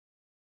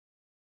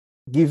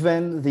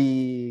given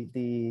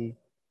the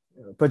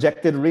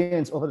projected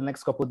rains over the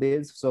next couple of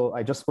days, so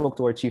I just spoke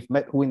to our chief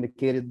met who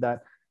indicated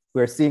that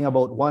we're seeing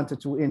about 1 to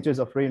 2 inches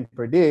of rain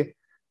per day.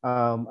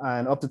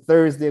 And up to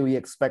Thursday, we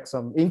expect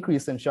some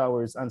increase in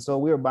showers. And so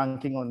we're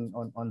banking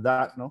on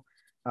that, no?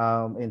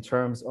 In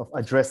terms of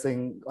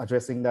addressing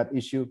that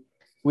issue.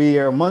 We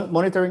are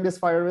monitoring this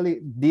fire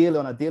really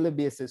on a daily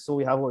basis. So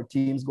we have our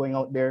teams going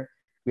out there.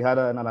 We had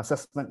an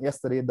assessment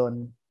yesterday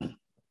done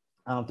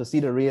to see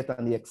the rate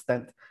and the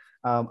extent.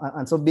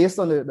 And so based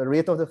on the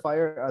rate of the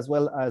fire, as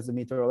well as the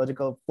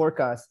meteorological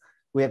forecast,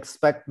 we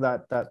expect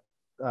that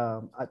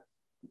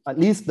at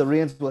least the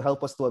rains will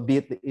help us to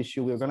abate the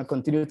issue. We're going to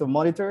continue to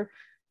monitor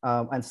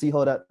and see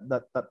how that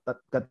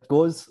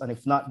goes. And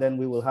if not, then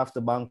we will have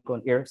to bank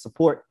on air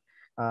support.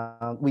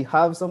 We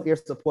have some air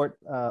support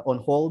on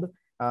hold.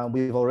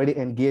 We've already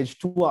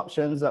engaged 2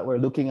 options that we're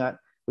looking at.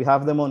 We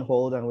have them on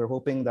hold, and we're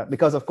hoping that,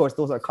 because of course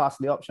those are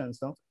costly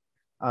options, no?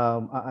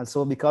 And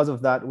so because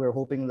of that, we're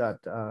hoping that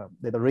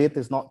the rate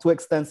is not too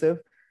extensive,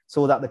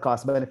 so that the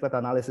cost benefit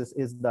analysis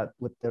is that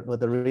with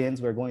the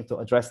rains, we're going to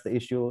address the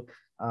issue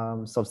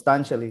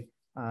substantially,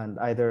 and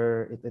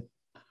either it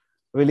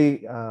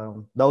really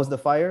douse the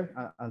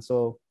fire, and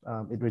so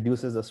it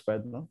reduces the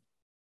spread, no?